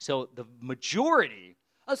 So the majority.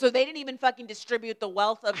 Oh, so they didn't even fucking distribute the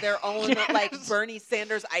wealth of their own, like, Yes. Bernie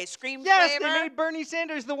Sanders ice cream Yes, flavor? they made Bernie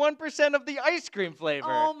Sanders the 1% of the ice cream flavor.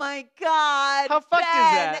 Oh, my God. How fucked is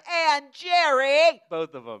that? Ben and Jerry.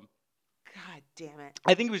 Both of them. God damn it.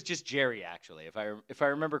 I think it was just Jerry, actually. If I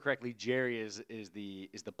remember correctly, Jerry is the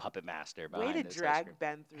puppet master Way behind to this ice drag cream.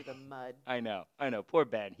 Ben through the mud. I know. Poor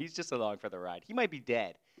Ben. He's just along for the ride. He might be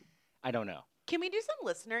dead. I don't know. Can we do some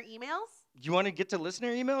listener emails? You want to get to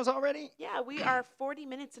listener emails already? Yeah, we are 40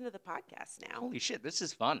 minutes into the podcast now. Holy shit, this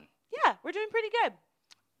is fun. Yeah, we're doing pretty good.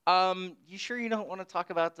 You sure you don't want to talk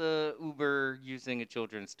about the Uber using a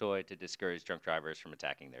children's toy to discourage drunk drivers from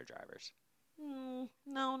attacking their drivers? No,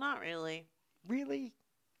 not really. Really?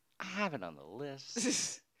 I have it on the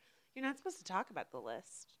list. You're not supposed to talk about the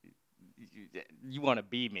list. You want to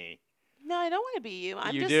be me. No, I don't want to be you.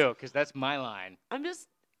 You do, because that's my line.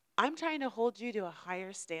 I'm trying to hold you to a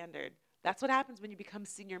higher standard. That's what happens when you become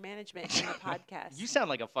senior management in the podcast. You sound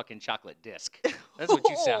like a fucking chocolate disc. That's what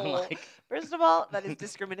you sound like. First of all, that is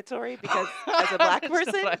discriminatory because as a black That's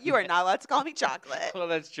person, what I you are meant. not allowed to call me chocolate. Well,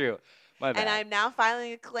 that's true. My bad. And I'm now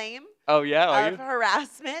filing a claim Oh, yeah? Are of you?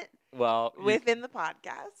 harassment Well, within the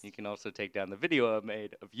podcast. you can also take down the video I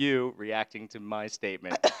made of you reacting to my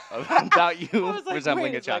statement about you I was like,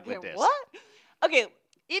 resembling wait a chocolate second, disc. What? Okay,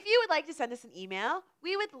 if you would like to send us an email,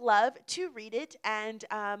 we would love to read it and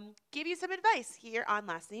give you some advice here on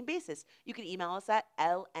Last Name Basis. You can email us at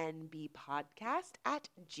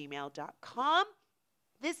lnbpodcast@gmail.com.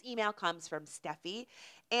 This email comes from Steffi,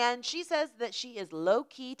 and she says that she is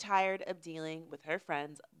low-key tired of dealing with her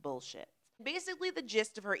friends' bullshit. Basically, the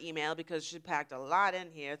gist of her email, because she packed a lot in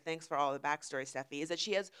here, thanks for all the backstory, Steffi, is that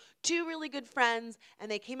she has two really good friends, and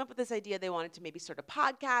they came up with this idea they wanted to maybe start a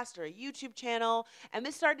podcast or a YouTube channel, and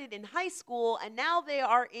this started in high school, and now they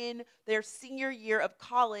are in their senior year of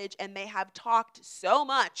college, and they have talked so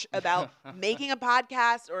much about making a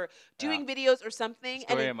podcast or doing videos or something,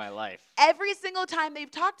 Story and of my life. every single time they've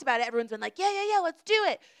talked about it, everyone's been like, yeah, let's do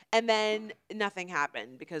it. And then nothing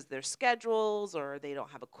happened because their schedules or they don't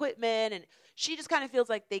have equipment. And she just kind of feels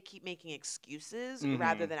like they keep making excuses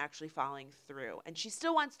rather than actually following through. And she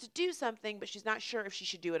still wants to do something, but she's not sure if she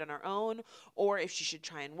should do it on her own or if she should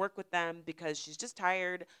try and work with them because she's just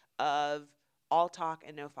tired of all talk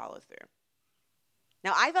and no follow through.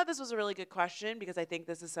 Now, I thought this was a really good question because I think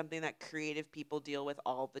this is something that creative people deal with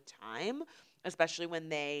all the time, especially when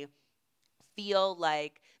they feel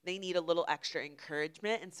like they need a little extra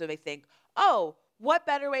encouragement. And so they think, oh, what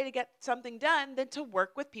better way to get something done than to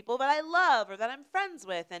work with people that I love or that I'm friends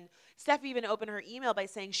with? And Steph even opened her email by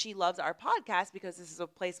saying she loves our podcast because this is a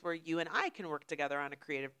place where you and I can work together on a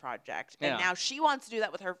creative project. Yeah. And now she wants to do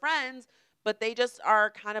that with her friends, but they just are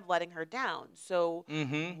kind of letting her down. So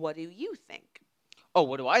what do you think? Oh,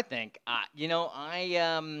 what do I think?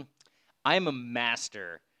 I'm a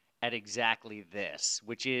master at exactly this,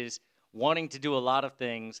 which is wanting to do a lot of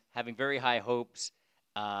things, having very high hopes,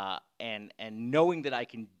 and knowing that I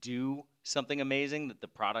can do something amazing, that the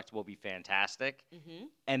product will be fantastic,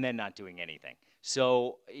 and then not doing anything.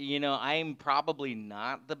 So, I'm probably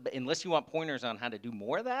not unless you want pointers on how to do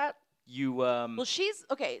more of that, you Well, she's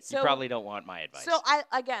okay. So you probably don't want my advice. So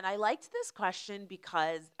I liked this question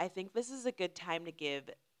because I think this is a good time to give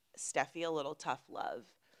Steffi a little tough love.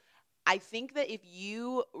 I think that if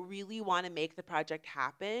you really want to make the project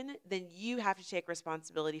happen, then you have to take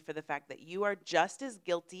responsibility for the fact that you are just as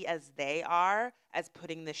guilty as they are as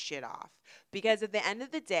putting this shit off. Because at the end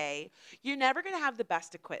of the day, you're never going to have the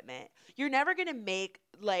best equipment. You're never going to make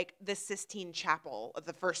like the Sistine Chapel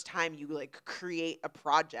the first time you like create a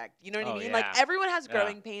project. You know what I Oh, mean? yeah. Like everyone has Yeah.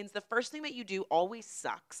 growing pains. The first thing that you do always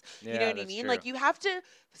sucks. You know Yeah, what I that's mean? true. Like you have to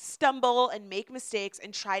stumble and make mistakes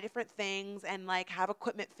and try different things and like have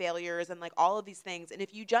equipment failures and like all of these things. And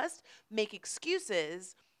if you just make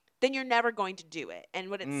excuses, then you're never going to do it.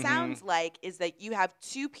 And what it sounds like is that you have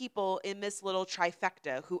two people in this little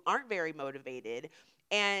trifecta who aren't very motivated,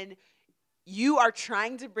 and you are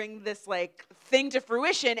trying to bring this like thing to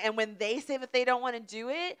fruition. And when they say that they don't want to do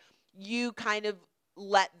it, you kind of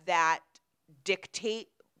let that dictate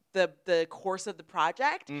the course of the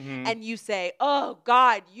project, Mhm. and you say, "Oh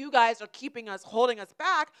God, you guys are holding us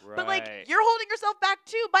back," but like Right. you're holding yourself back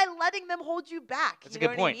too by letting them hold you back. That's You a know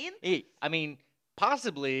good what point. I mean? I mean,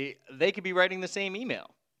 possibly they could be writing the same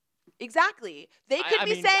email. Exactly. They could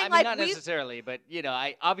be I saying mean, like not we. necessarily, but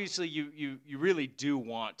I obviously you really do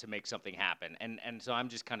want to make something happen, and so I'm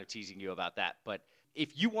just kind of teasing you about that. But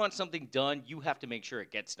if you want something done, you have to make sure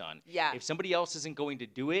it gets done. Yeah. If somebody else isn't going to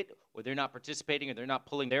do it, or they're not participating, or they're not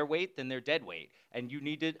pulling their weight, then they're dead weight. And you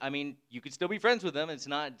need to. I mean, you could still be friends with them. It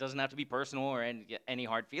doesn't have to be personal or any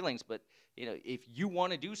hard feelings. But if you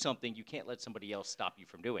want to do something, you can't let somebody else stop you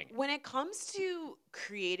from doing it. When it comes to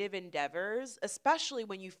creative endeavors, especially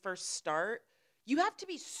when you first start, you have to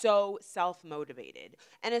be so self-motivated.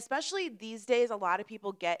 And especially these days, a lot of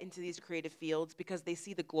people get into these creative fields because they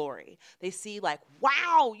see the glory. They see like,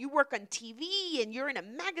 wow, you work on TV and you're in a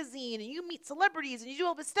magazine and you meet celebrities and you do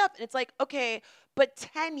all this stuff. And it's like, okay, but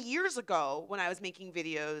 10 years ago when I was making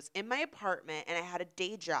videos in my apartment and I had a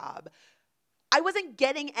day job, I wasn't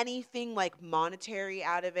getting anything like monetary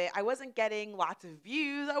out of it. I wasn't getting lots of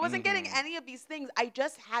views. I wasn't getting any of these things. I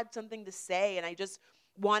just had something to say and I just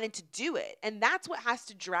wanted to do it. And that's what has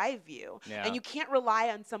to drive you. Yeah. And you can't rely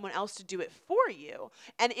on someone else to do it for you.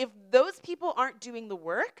 And if those people aren't doing the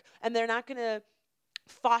work and they're not going to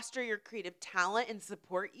foster your creative talent and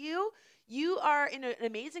support you, you are in an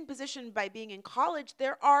amazing position by being in college.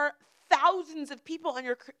 There are thousands of people on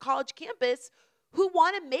your college campus who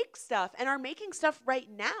want to make stuff and are making stuff right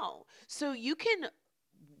now. So you can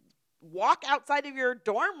walk outside of your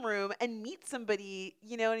dorm room and meet somebody,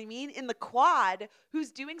 you know what I mean, in the quad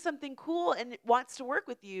who's doing something cool and wants to work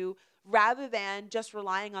with you rather than just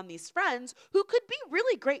relying on these friends who could be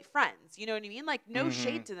really great friends. You know what I mean? Like no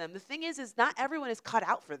shade to them. The thing is not everyone is cut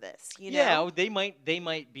out for this, you know? Yeah, they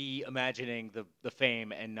might be imagining the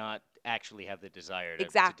fame and not actually have the desire to do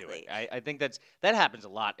Exactly. it. I think that happens a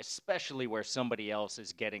lot, especially where somebody else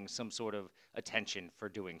is getting some sort of attention for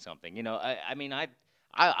doing something.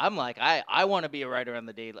 I'm like I want to be a writer on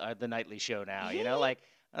the nightly show now. Like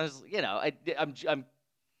I'm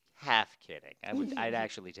half kidding. I'd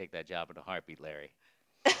actually take that job in a heartbeat, Larry.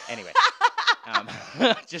 Anyway,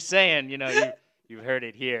 just saying. You've heard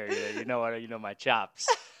it here. You know my chops.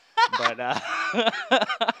 But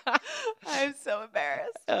I'm so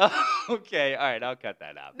embarrassed. Okay, all right, I'll cut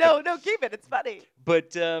that out. No, keep it. It's funny.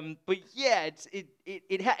 But yeah,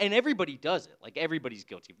 and everybody does it. Like everybody's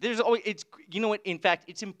guilty. There's always what? In fact,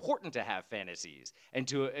 it's important to have fantasies and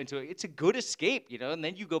to it's a good escape. And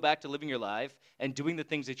then you go back to living your life and doing the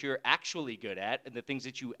things that you're actually good at and the things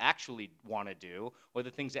that you actually want to do or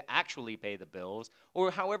the things that actually pay the bills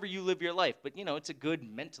or however you live your life. But it's a good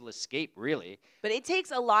mental escape, really. But it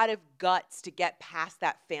takes a lot of guts to get past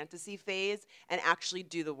that fantasy phase and actually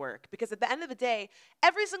do the work. Because at the end of the day,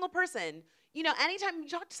 every single person, anytime you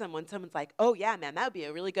talk to someone, someone's like, oh, yeah, man, that would be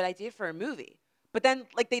a really good idea for a movie. But then,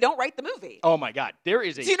 they don't write the movie. Oh, my God. There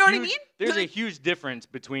is a Do you know what I mean? There's a huge difference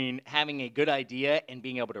between having a good idea and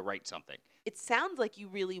being able to write something. It sounds like you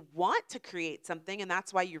really want to create something, and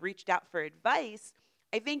that's why you reached out for advice.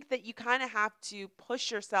 I think that you kind of have to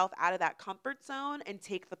push yourself out of that comfort zone and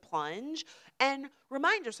take the plunge and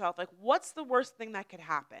remind yourself, what's the worst thing that could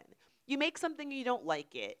happen? You make something and you don't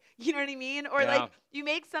like it. You know what I mean? Or Yeah. you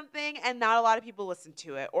make something and not a lot of people listen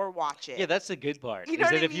to it or watch it. Yeah, that's the good part. You know is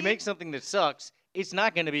what that I if you mean? make something that sucks, it's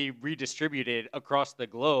not going to be redistributed across the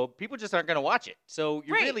globe. People just aren't going to watch it. So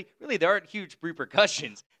you Right. really, there aren't huge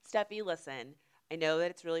repercussions. Steffi, listen, I know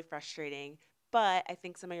that it's really frustrating, but I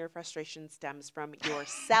think some of your frustration stems from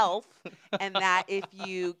yourself and that if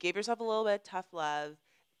you give yourself a little bit of tough love,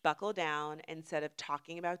 buckle down, instead of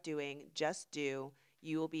talking about doing, just do,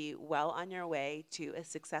 you will be well on your way to a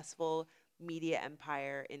successful media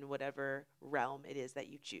empire in whatever realm it is that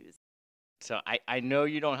you choose. So I know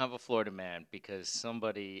you don't have a Florida man because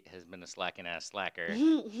somebody has been a slacking-ass slacker.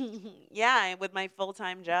 Yeah, with my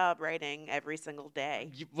full-time job writing every single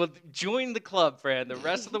day. Well, join the club, Fran. The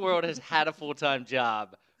rest of the world has had a full-time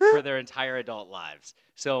job for their entire adult lives.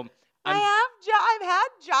 So I've had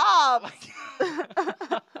jobs.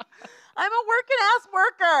 I'm a working ass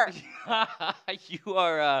worker. you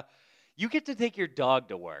are. You get to take your dog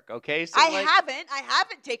to work, okay? So I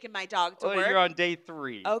haven't taken my dog to work. You're on day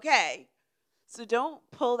 3. Okay. So don't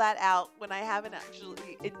pull that out when I haven't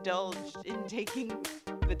actually indulged in taking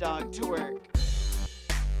the dog to work.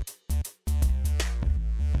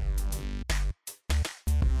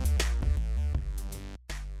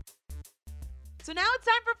 So now it's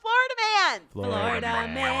time for Florida Man.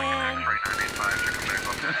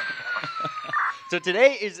 So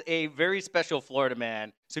today is a very special Florida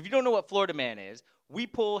Man. So if you don't know what Florida Man is, we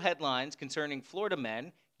pull headlines concerning Florida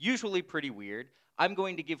men. usually pretty weird. I'm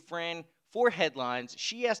going to give Fran 4 headlines.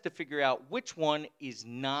 She has to figure out which one is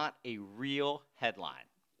not a real headline.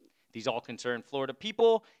 These all concern Florida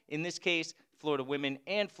people, in this case, Florida women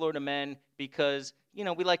and Florida men, because, we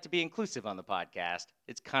like to be inclusive on the podcast.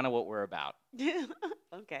 It's kind of what we're about.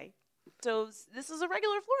 Okay. So this is a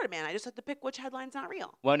regular Florida man. I just have to pick which headline's not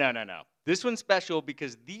real. Well, no. This one's special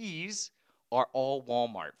because these are all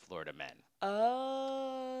Walmart Florida men.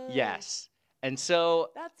 Oh. Yes. And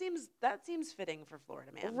so, That seems fitting for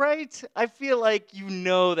Florida man. right? I feel like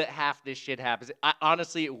that half this shit happens.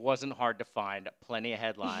 Honestly, it wasn't hard to find plenty of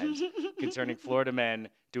headlines concerning Florida men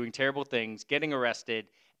doing terrible things, getting arrested,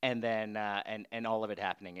 and then and all of it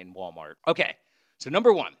happening in Walmart. Okay, so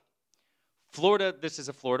number 1, Florida. This is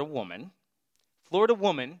a Florida woman. Florida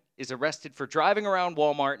woman is arrested for driving around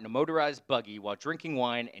Walmart in a motorized buggy while drinking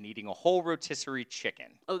wine and eating a whole rotisserie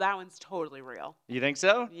chicken. Oh, that one's totally real. You think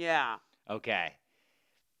so? Yeah. Okay.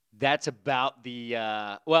 That's about the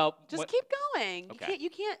Just keep going. Okay. You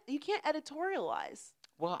can't editorialize.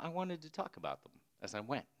 Well, I wanted to talk about them as I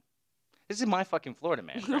went. This is my fucking Florida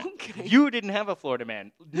man. Friend. Okay. You didn't have a Florida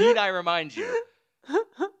man. Need I remind you?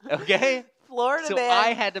 Okay? Florida So man.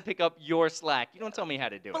 I had to pick up your slack. You don't tell me how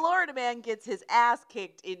to do it. Florida man gets his ass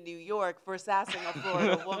kicked in New York for sassing a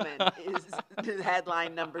Florida woman is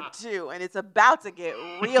headline number 2, and it's about to get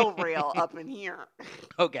real up in here.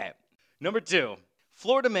 Okay. Number 2.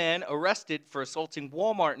 Florida man arrested for assaulting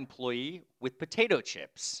Walmart employee with potato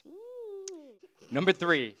chips. Number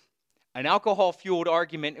 3. An alcohol-fueled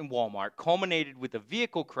argument in Walmart culminated with a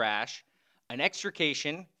vehicle crash, an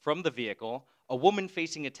extrication from the vehicle, a woman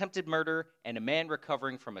facing attempted murder, and a man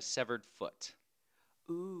recovering from a severed foot.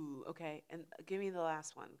 Ooh, okay. And give me the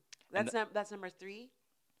last one. That's number 3?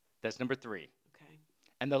 That's number 3. Okay.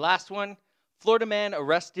 And the last one, Florida man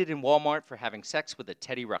arrested in Walmart for having sex with a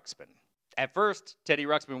Teddy Ruxpin. At first, Teddy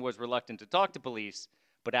Ruxpin was reluctant to talk to police,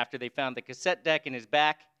 but after they found the cassette deck in his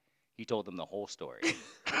back, he told them the whole story.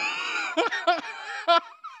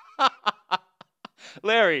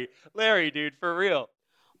 Larry, dude, for real.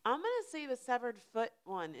 I'm going to say the severed foot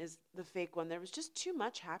one is the fake one. There was just too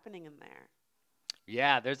much happening in there.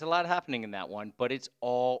 Yeah, there's a lot happening in that one, but it's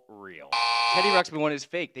all real. Teddy Ruxpin one is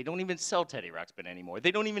fake. They don't even sell Teddy Ruxpin anymore.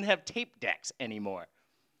 They don't even have tape decks anymore.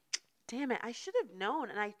 Damn it, I should have known.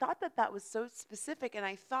 And I thought that was so specific. And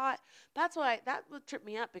I thought, that would trip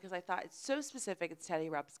me up because I thought it's so specific, it's Teddy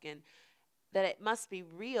Ruxpin, that it must be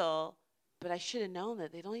real. But I should have known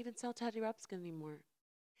that they don't even sell Teddy Ruxpin anymore.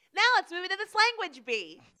 Now let's move into the Slanguage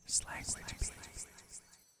Bee.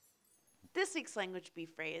 This week's Language Bee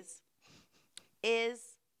phrase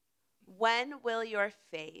is, when will your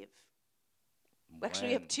fave?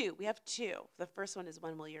 Actually, we have two. The first one is,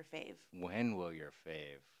 when will your fave? When will your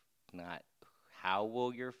fave? Not how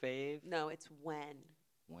will your fave? No, it's when.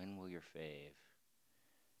 When will your fave?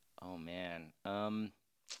 Oh, man.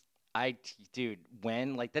 Dude,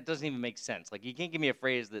 when? Like, that doesn't even make sense. Like, you can't give me a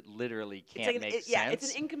phrase that literally can't make sense. Yeah,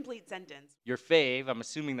 it's an incomplete sentence. Your fave, I'm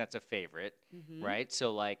assuming that's a favorite, Mm-hmm. right?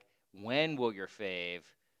 So, like, when will your fave?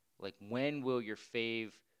 Like, when will your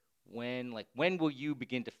fave? When will you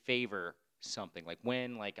begin to favor something? Like,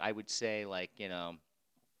 when, like, I would say, like,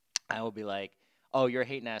 I will be like, oh, you're a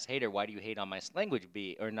hating-ass hater. Why do you hate on my Slanguage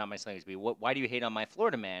Bee? Or not my Slanguage Bee. Why do you hate on my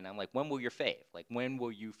Florida man? I'm like, when will your fave? Like, when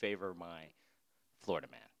will you favor my Florida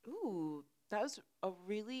man? Ooh, that was a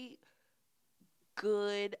really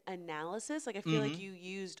good analysis. Like, I feel like you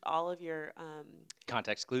used all of your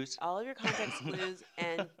Context clues? context clues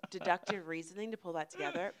and deductive reasoning to pull that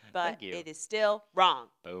together, but Thank you. it is still wrong.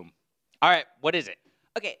 Boom. All right, what is it?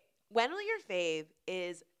 Okay, when will your fave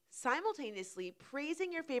is simultaneously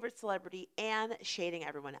praising your favorite celebrity and shading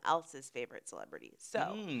everyone else's favorite celebrity.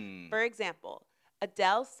 So, for example,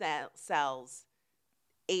 Adele sells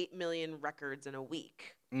 8 million records in a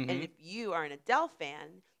week. Mm-hmm. And if you are an Adele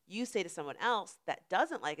fan, you say to someone else that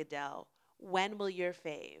doesn't like Adele, when will your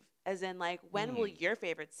fave? As in, like, when will your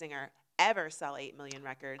favorite singer ever sell 8 million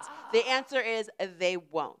records? The answer is they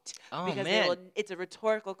won't. Oh, because man. It's a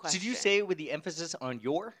rhetorical question. Did you say it with the emphasis on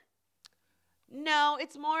your? No,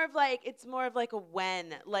 it's more of like a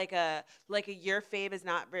when, like a your fave is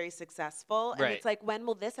not very successful, and Right. it's like, when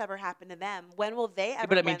will this ever happen to them? When will they ever?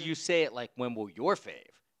 But I mean, do you say it like, when will your fave?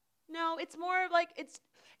 No, it's more like it's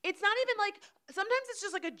not even like, sometimes it's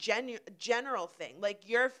just like a general thing. Like,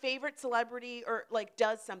 your favorite celebrity or like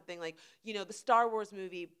does something, like, the Star Wars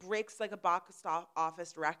movie breaks like a box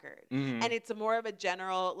office record, Mhm. and it's more of a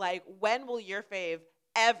general like, when will your fave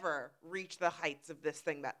ever reach the heights of this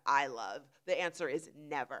thing that I love? The answer is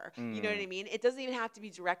never. You know what I mean? It doesn't even have to be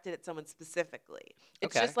directed at someone specifically.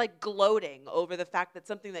 It's Okay. just like gloating over the fact that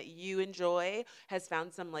something that you enjoy has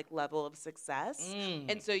found some like level of success.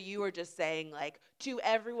 And so you are just saying like to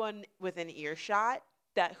everyone within earshot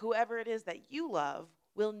that whoever it is that you love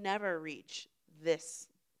will never reach this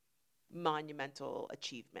monumental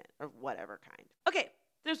achievement or whatever kind. Okay,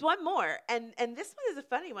 there's one more, and this one is a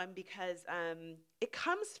funny one because it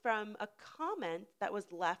comes from a comment that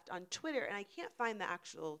was left on Twitter, and I can't find the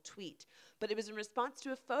actual tweet, but it was in response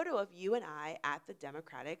to a photo of you and I at the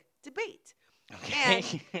Democratic debate.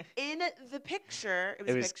 Okay. And in the picture, it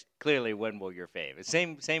was, It a was picture. clearly when will your fave. It's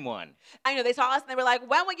same one. I know they saw us and they were like,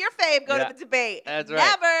 "When will your fave go Yeah, to the debate?" that's right.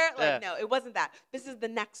 Never. Yeah. Like, no, it wasn't that. This is the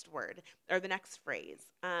next word or the next phrase.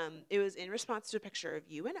 It was in response to a picture of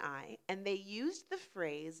you and I, and they used the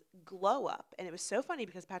phrase "glow up," and it was so funny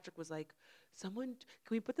because Patrick was like, "Someone,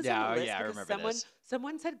 can we put this Yeah, on oh, the list?" yeah, I Because remember this.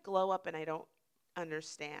 someone said "glow up," and I don't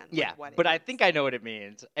understand. Yeah, like, what but it I is. think I know what it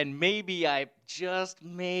means, and maybe I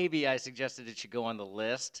suggested it should go on the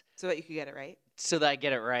list so that you could get it right so that I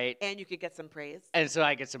get it right, and you could get some praise. and so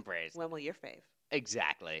I get some praise. When will your fave?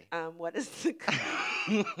 Exactly. What is the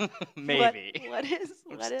Maybe. What is?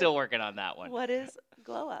 I'm what is- still working on that one. What is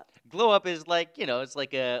glow up? Glow up is like, it's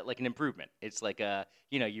like an improvement. It's like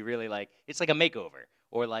you really like, it's like a makeover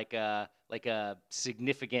or like a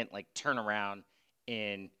significant like turnaround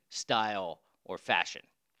in style or fashion.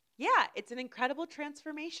 Yeah, it's an incredible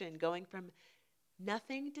transformation going from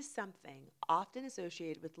nothing to something, often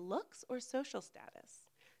associated with looks or social status.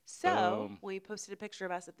 So, Boom. when we posted a picture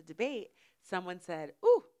of us at the debate, someone said,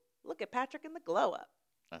 "Ooh, look at Patrick in the glow up."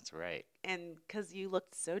 That's right. And because you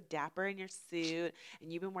looked so dapper in your suit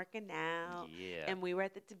and you've been working out, Yeah. and we were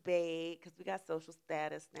at the debate because we got social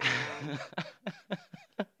status now.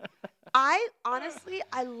 I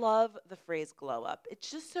love the phrase glow up.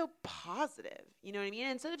 It's just so positive. You know what I mean?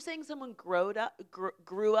 Instead of saying someone grew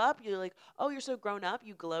up, you're like, "Oh, you're so grown up,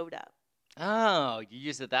 you glowed up." Oh, you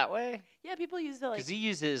use it that way? Yeah, people use it like, Because he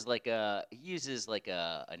uses like a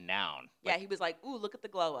noun. yeah, he was like, "Ooh, look at the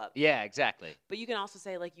glow up." Yeah, exactly. But you can also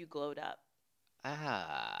say like you glowed up.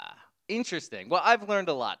 Ah, interesting. Well, I've learned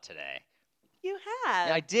a lot today. You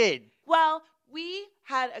have. I did. Well, we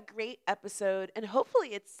had a great episode, and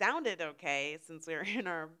hopefully it sounded okay since we were in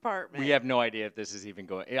our apartment. We have no idea if this is even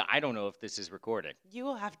going. Yeah, I don't know if this is recording. You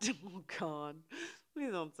will have to. Oh God,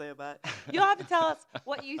 please don't say that. You'll have to tell us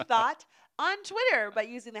what you thought on Twitter by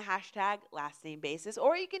using the hashtag #LastNameBasis,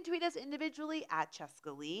 or you can tweet us individually at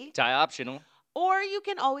Cheska Lee, Tie optional. or you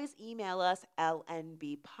can always email us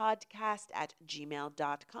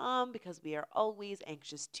lnbpodcast@gmail.com because we are always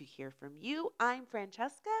anxious to hear from you. I'm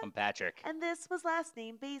Francesca, I'm Patrick. and this was Last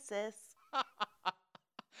Name Basis.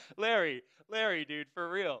 Larry, dude, for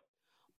real.